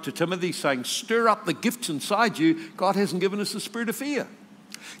 Paul wrote to Timothy saying, stir up the gifts inside you. God hasn't given us the spirit of fear.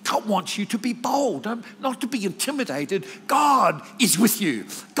 God wants you to be bold, not to be intimidated. God is with you.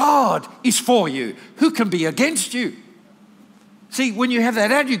 God is for you. Who can be against you? See, when you have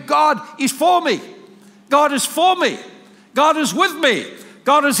that attitude, God is for me. God is for me. God is with me.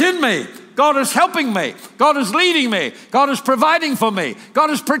 God is in me. God is helping me. God is leading me. God is providing for me.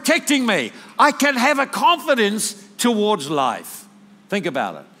 God is protecting me. I can have a confidence towards life. Think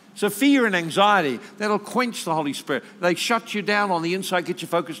about it. So fear and anxiety, that'll quench the Holy Spirit. They shut you down on the inside, get you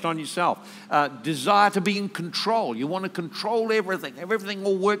focused on yourself. Desire to be in control. You want to control everything, have everything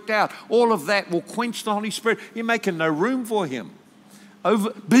all worked out. All of that will quench the Holy Spirit. You're making no room for him.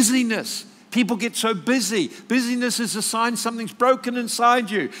 Busyness. People get so busy. Busyness is a sign something's broken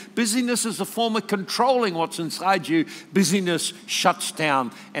inside you. Busyness is a form of controlling what's inside you. Busyness shuts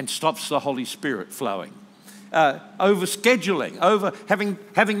down and stops the Holy Spirit flowing. Over scheduling, over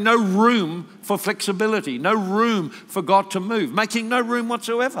having no room for flexibility, no room for God to move, making no room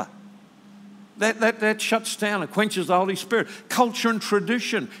whatsoever. That shuts down and quenches the Holy Spirit. Culture and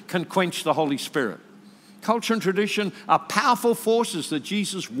tradition can quench the Holy Spirit. Culture and tradition are powerful forces that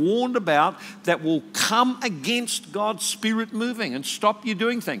Jesus warned about that will come against God's Spirit moving and stop you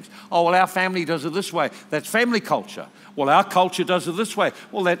doing things. Oh, well, our family does it this way. That's family culture. Well, our culture does it this way.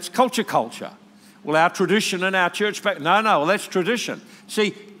 Well, that's culture. Well, our tradition and our church, well, that's tradition.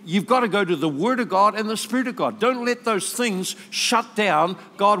 See, you've got to go to the Word of God and the Spirit of God. Don't let those things shut down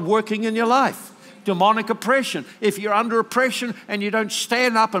God working in your life. Demonic oppression. If you're under oppression and you don't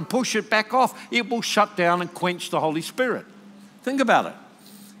stand up and push it back off, it will shut down and quench the Holy Spirit. Think about it.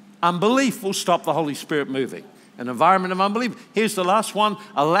 Unbelief will stop the Holy Spirit moving. An environment of unbelief. Here's the last one.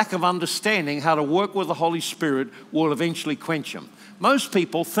 A lack of understanding how to work with the Holy Spirit will eventually quench him. Most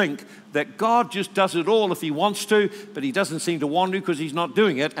people think that God just does it all if he wants to, but he doesn't seem to want to because he's not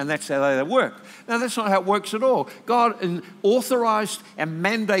doing it, and that's how they work. Now, that's not how it works at all. God authorized and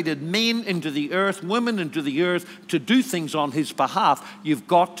mandated men into the earth, women into the earth, to do things on his behalf. You've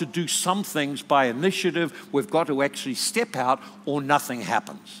got to do some things by initiative. We've got to actually step out or nothing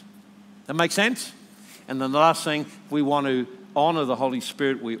happens. That make sense? And then the last thing, we want to honor the Holy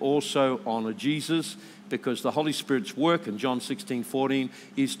Spirit. We also honor Jesus, because the Holy Spirit's work in John 16:14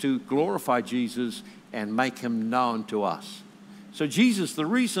 is to glorify Jesus and make him known to us. So Jesus, the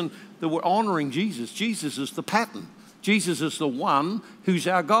reason that we're honoring Jesus, Jesus is the pattern. Jesus is the one who's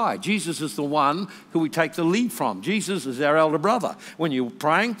our guide. Jesus is the one who we take the lead from. Jesus is our elder brother. When you're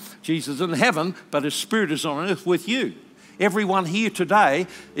praying, Jesus is in heaven, but his Spirit is on earth with you. Everyone here today,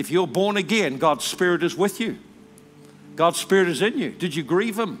 if you're born again, God's Spirit is with you. God's Spirit is in you. Did you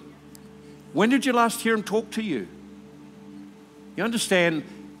grieve him? When did you last hear him talk to you? You understand,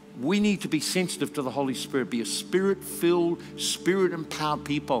 we need to be sensitive to the Holy Spirit, be a Spirit-filled, Spirit-empowered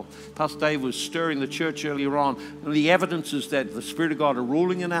people. Pastor Dave was stirring the church earlier on. And the evidence is that the Spirit of God are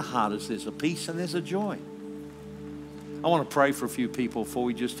ruling in our heart is there's a peace and there's a joy. I want to pray for a few people before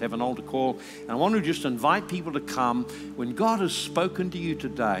we just have an altar call. And I want to just invite people to come. When God has spoken to you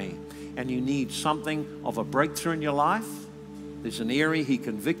today and you need something of a breakthrough in your life, there's an area he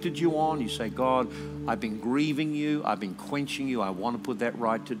convicted you on. You say, God, I've been grieving you. I've been quenching you. I want to put that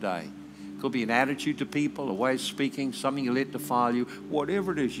right today. It could be an attitude to people, a way of speaking, something you let defile you.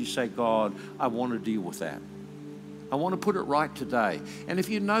 Whatever it is, you say, God, I want to deal with that. I want to put it right today. And if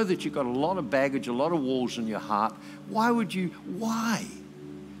you know that you've got a lot of baggage, a lot of walls in your heart, why would you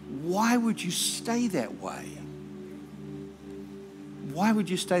stay that way? Why would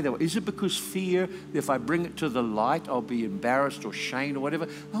you stay that way? Is it because fear that if I bring it to the light, I'll be embarrassed or shamed or whatever?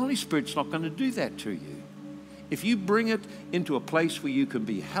 The Holy Spirit's not going to do that to you. If you bring it into a place where you can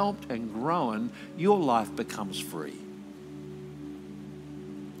be helped and grown, your life becomes free.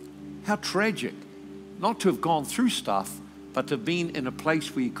 How tragic not to have gone through stuff, but to have been in a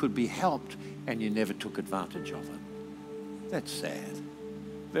place where you could be helped and you never took advantage of it. That's sad.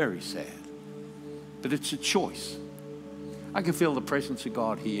 Very sad. But it's a choice. I can feel the presence of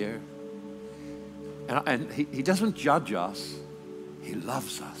God here. And he doesn't judge us. He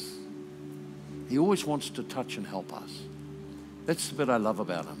loves us. He always wants to touch and help us. That's the bit I love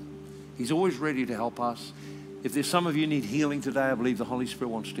about him. He's always ready to help us. If there's some of you need healing today, I believe the Holy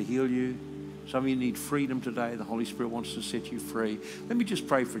Spirit wants to heal you. Some of you need freedom today. The Holy Spirit wants to set you free. Let me just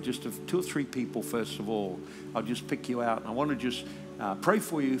pray for just 2 or 3 people first of all. I'll just pick you out. I want to just pray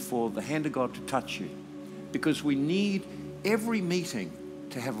for you for the hand of God to touch you. Because we need every meeting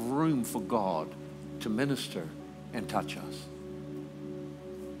to have room for God to minister and touch us.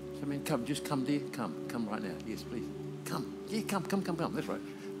 So, I mean, come, just come, dear. Come right now. Yes, please. Come. Yeah, come. That's right.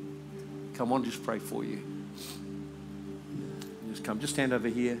 Come on, just pray for you. Just come. Just stand over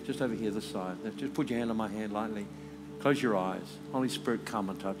here. Just over here, this side. Just put your hand on my hand lightly. Close your eyes. Holy Spirit, come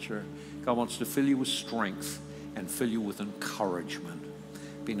and touch her. God wants to fill you with strength and fill you with encouragement.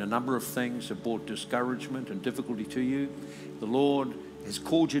 Been a number of things that brought discouragement and difficulty to you. The Lord has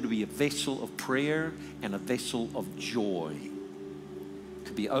called you to be a vessel of prayer and a vessel of joy.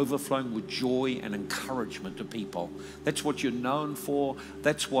 To be overflowing with joy and encouragement to people. That's what you're known for.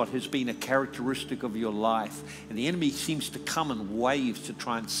 That's what has been a characteristic of your life. And the enemy seems to come in waves to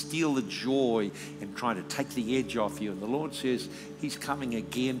try and steal the joy and try to take the edge off you. And the Lord says he's coming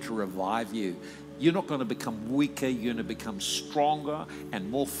again to revive you. You're not going to become weaker. You're going to become stronger and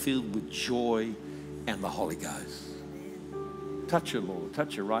more filled with joy and the Holy Ghost. Touch her, Lord.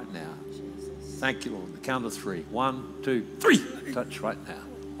 Touch her right now. Thank you, Lord. The count of 3. 1, 2, 3. Touch right now.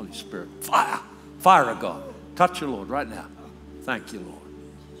 Holy Spirit. Fire. Fire of God. Touch her, Lord, right now. Thank you, Lord.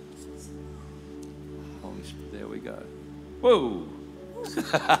 Holy Spirit. There we go. Whoa.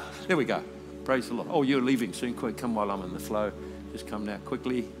 There we go. Praise the Lord. Oh, you're leaving soon. Quick, come while I'm in the flow. Just come now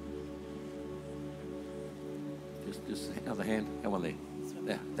quickly. Just the other hand. That one there.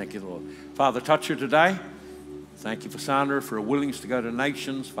 Yeah, thank you, Lord. Father, touch her today. Thank you for Sandra, for her willingness to go to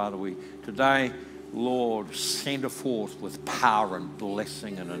nations. Father, we today, Lord, send her forth with power and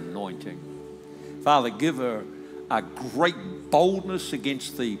blessing and anointing. Father, give her a great boldness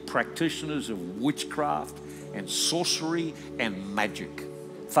against the practitioners of witchcraft and sorcery and magic.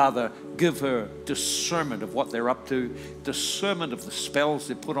 Father, give her discernment of what they're up to, discernment of the spells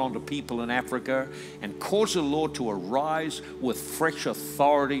they put onto people in Africa, and cause the Lord to arise with fresh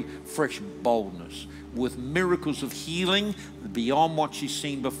authority, fresh boldness, with miracles of healing beyond what she's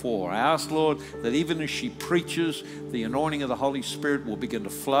seen before. I ask, Lord, that even as she preaches, the anointing of the Holy Spirit will begin to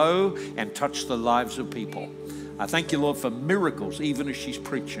flow and touch the lives of people. I thank you, Lord, for miracles even as she's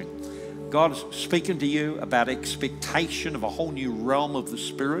preaching. God is speaking to you about expectation of a whole new realm of the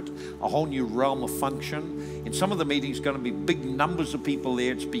Spirit, a whole new realm of function. In some of the meetings, going to be big numbers of people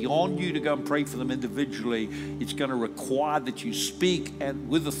there. It's beyond you to go and pray for them individually. It's going to require that you speak and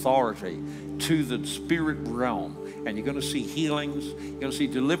with authority to the spirit realm. And you're going to see healings, you're going to see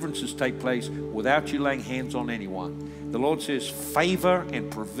deliverances take place without you laying hands on anyone. The Lord says favor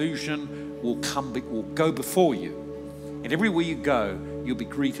and provision will go before you. And everywhere you go, you'll be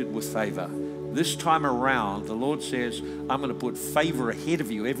greeted with favor. This time around, the Lord says, I'm going to put favor ahead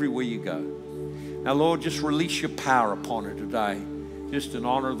of you everywhere you go. Now, Lord, just release your power upon her today, just in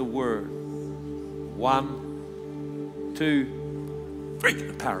honor of the word. 1, 2, 3.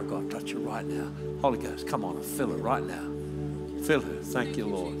 The power of God touch her right now. Holy Ghost, come on and fill her right now. Fill her. Thank you,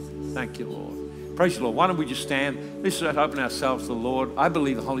 Lord. Thank you, Lord. Praise the Lord. Why don't we just stand? Let's open ourselves to the Lord. I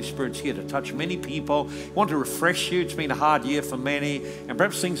believe the Holy Spirit's here to touch many people. Want to refresh you. It's been a hard year for many. And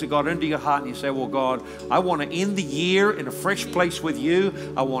perhaps things have got into your heart and you say, well, God, I want to end the year in a fresh place with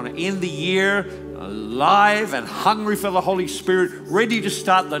you. I want to end the year alive and hungry for the Holy Spirit, ready to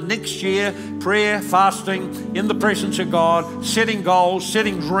start the next year, prayer, fasting, in the presence of God, setting goals,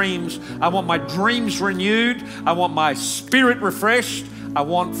 setting dreams. I want my dreams renewed. I want my spirit refreshed. I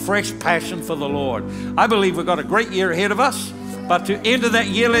want fresh passion for the Lord. I believe we've got a great year ahead of us, but to enter that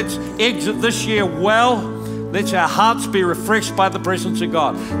year, let's exit this year well. Let our hearts be refreshed by the presence of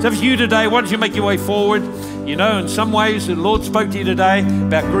God. So for you today, why don't you make your way forward? You know, in some ways, the Lord spoke to you today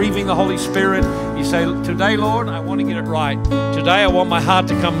about grieving the Holy Spirit. You say, today, Lord, I want to get it right. Today, I want my heart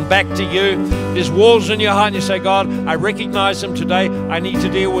to come back to you. There's walls in your heart, and you say, God, I recognize them today. I need to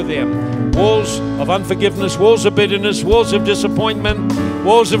deal with them. Walls of unforgiveness, walls of bitterness, walls of disappointment,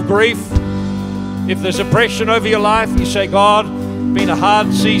 walls of grief. If there's oppression over your life, you say, God, it's been a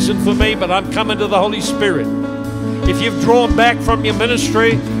hard season for me, but I'm coming to the Holy Spirit. If you've drawn back from your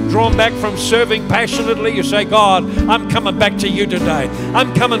ministry, drawn back from serving passionately, you say, God, I'm coming back to you today.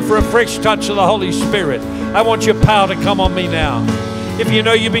 I'm coming for a fresh touch of the Holy Spirit. I want your power to come on me now. If you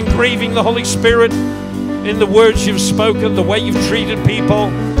know you've been grieving the Holy Spirit in the words you've spoken, the way you've treated people,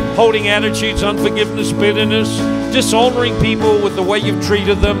 holding attitudes, unforgiveness, bitterness, dishonoring people with the way you've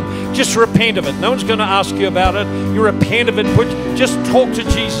treated them, just repent of it. No one's going to ask you about it. You repent of it. Just talk to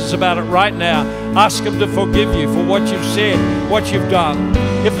Jesus about it right now. Ask him to forgive you for what you've said, what you've done.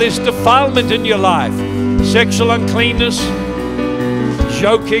 If there's defilement in your life, sexual uncleanness,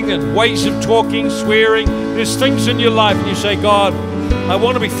 joking and ways of talking, swearing, there's things in your life and you say, God, I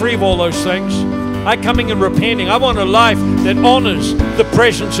want to be free of all those things. I'm coming and repenting. I want a life that honors the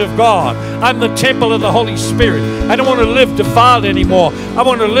presence of God. I'm the temple of the Holy Spirit. I don't want to live defiled anymore. I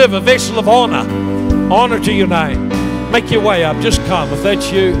want to live a vessel of honor. Honor to your name. Make your way up. Just come if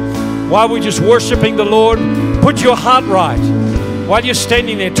that's you. While we're just worshiping the Lord, put your heart right. While you're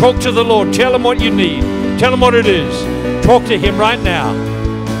standing there, talk to the Lord. Tell him what you need. Tell him what it is. Talk to him right now.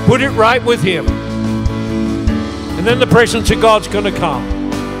 Put it right with him. And then the presence of God's going to come.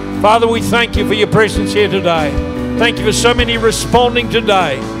 Father, we thank you for your presence here today. Thank you for so many responding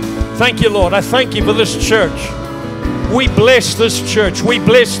today. Thank you, Lord. I thank you for this church. We bless this church. We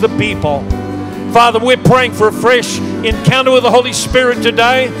bless the people. Father, we're praying for a fresh encounter with the Holy Spirit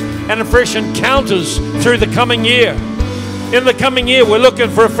today and a fresh encounters through the coming year. In the coming year, we're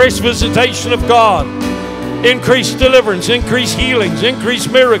looking for a fresh visitation of God. Increased deliverance, increased healings, increased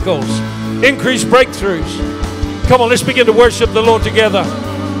miracles, increased breakthroughs. Come on, let's begin to worship the Lord together.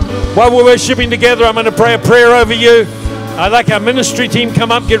 While we're worshiping together, I'm going to pray a prayer over you. I'd like our ministry team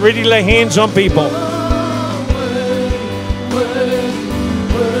come up, get ready to lay hands on people.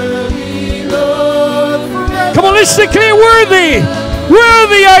 Come on, let's declare worthy.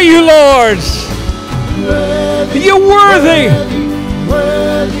 Worthy are you, Lord. You're worthy.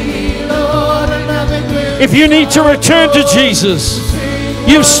 If you need to return to Jesus,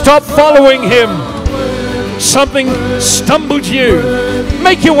 you've stopped following him. Something stumbled you.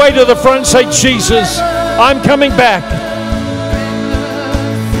 Make your way to the front and say, Jesus, I'm coming back.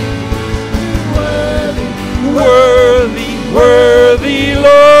 Worthy, worthy,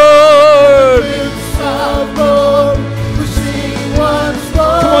 Lord.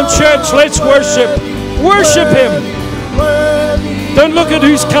 Come on, church, let's worship. Worship him. Don't look at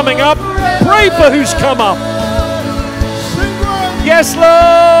who's coming up. Pray for who's come up. Yes,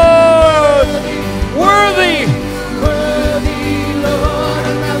 Lord. Worthy.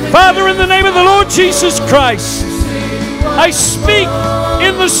 Father, in the name of the Lord Jesus Christ, I speak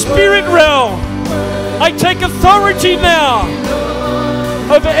in the spirit realm. I take authority now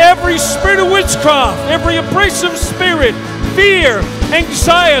over every spirit of witchcraft, every oppressive spirit, fear,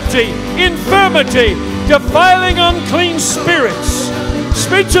 anxiety, infirmity, defiling unclean spirits,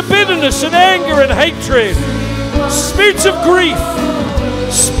 spirits of bitterness and anger and hatred, spirits of grief,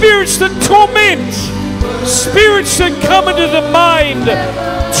 spirits that torment, spirits that come into the mind,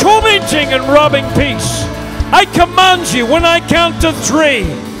 tormenting and robbing peace. I command you when I count to 3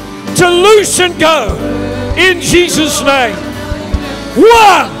 to loose and go in Jesus' name. 1,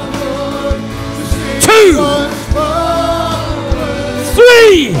 2,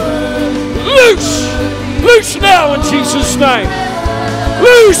 3. Loose. Loose now in Jesus' name.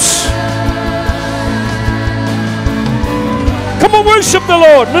 Loose. Come on, worship the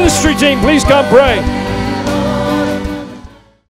Lord. Ministry team, please come pray.